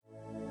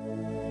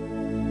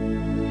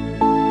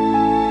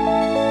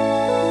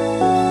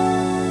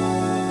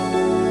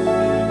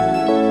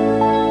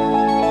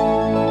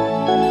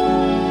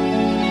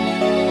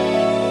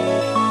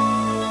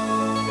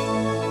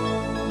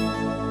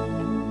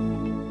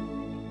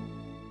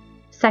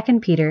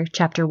2 Peter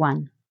chapter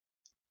 1.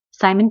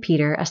 Simon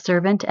Peter, a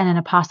servant and an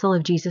apostle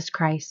of Jesus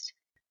Christ,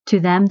 to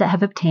them that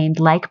have obtained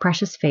like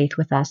precious faith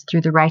with us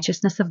through the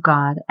righteousness of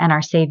God and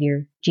our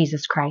Savior,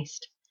 Jesus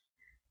Christ.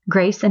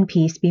 Grace and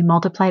peace be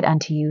multiplied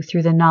unto you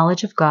through the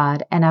knowledge of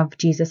God and of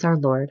Jesus our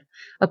Lord,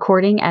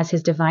 according as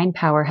his divine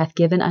power hath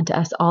given unto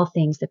us all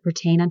things that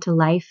pertain unto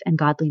life and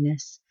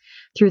godliness,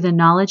 through the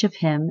knowledge of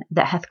him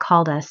that hath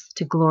called us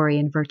to glory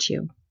and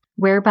virtue,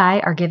 whereby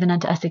are given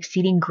unto us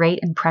exceeding great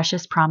and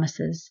precious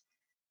promises,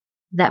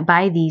 that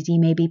by these ye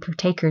may be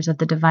partakers of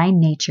the divine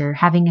nature,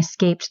 having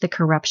escaped the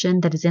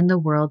corruption that is in the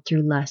world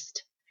through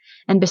lust.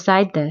 And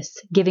beside this,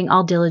 giving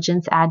all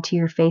diligence, add to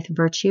your faith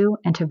virtue,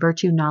 and to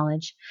virtue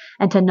knowledge,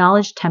 and to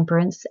knowledge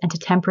temperance, and to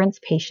temperance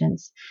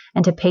patience,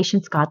 and to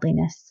patience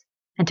godliness,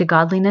 and to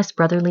godliness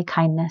brotherly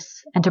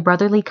kindness, and to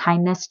brotherly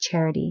kindness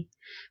charity.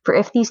 For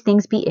if these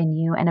things be in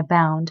you, and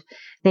abound,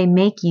 they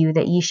make you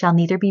that ye shall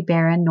neither be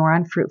barren nor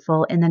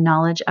unfruitful in the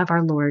knowledge of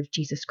our Lord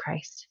Jesus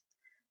Christ.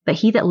 But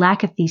he that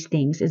lacketh these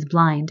things is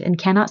blind, and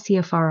cannot see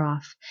afar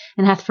off,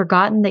 and hath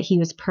forgotten that he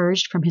was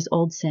purged from his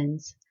old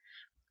sins.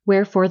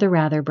 Wherefore the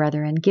rather,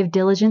 brethren, give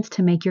diligence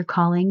to make your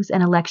callings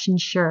and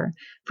elections sure,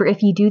 for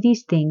if ye do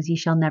these things ye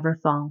shall never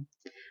fall.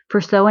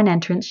 For so an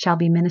entrance shall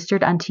be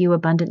ministered unto you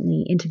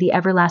abundantly into the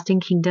everlasting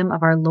kingdom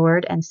of our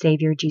Lord and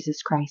Savior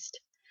Jesus Christ.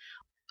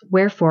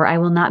 Wherefore I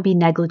will not be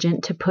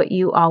negligent to put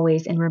you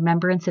always in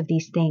remembrance of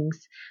these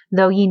things,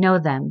 though ye know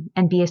them,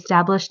 and be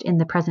established in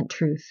the present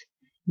truth.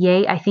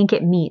 Yea, I think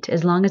it meet,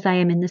 as long as I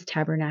am in this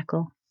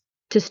tabernacle,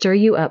 to stir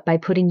you up by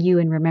putting you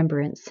in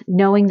remembrance,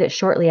 knowing that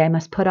shortly I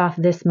must put off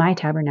this my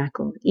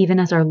tabernacle, even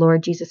as our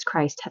Lord Jesus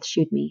Christ hath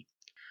shewed me.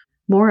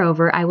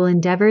 Moreover, I will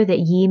endeavor that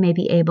ye may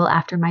be able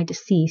after my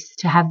decease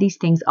to have these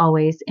things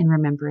always in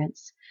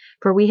remembrance.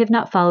 For we have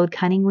not followed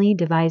cunningly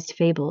devised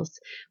fables,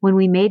 when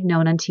we made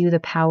known unto you the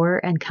power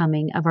and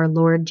coming of our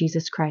Lord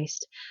Jesus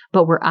Christ,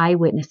 but were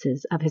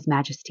eyewitnesses of his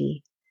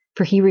majesty.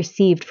 For he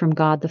received from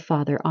God the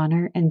Father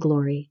honor and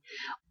glory,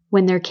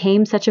 when there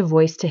came such a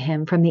voice to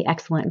him from the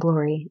excellent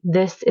glory,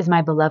 This is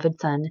my beloved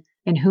Son,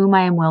 in whom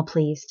I am well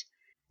pleased.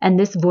 And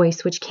this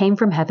voice which came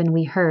from heaven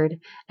we heard,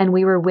 and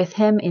we were with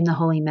him in the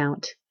holy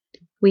mount.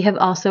 We have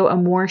also a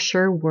more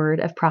sure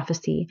word of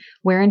prophecy,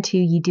 whereunto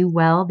ye do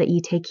well that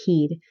ye take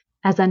heed,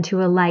 as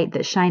unto a light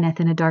that shineth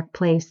in a dark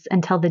place,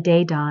 until the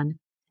day dawn,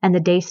 and the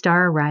day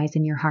star arise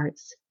in your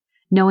hearts.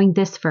 Knowing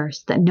this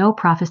first, that no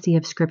prophecy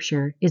of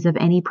Scripture is of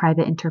any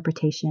private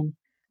interpretation.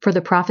 For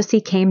the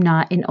prophecy came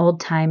not in old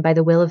time by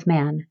the will of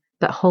man,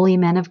 but holy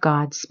men of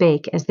God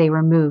spake as they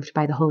were moved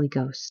by the Holy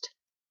Ghost.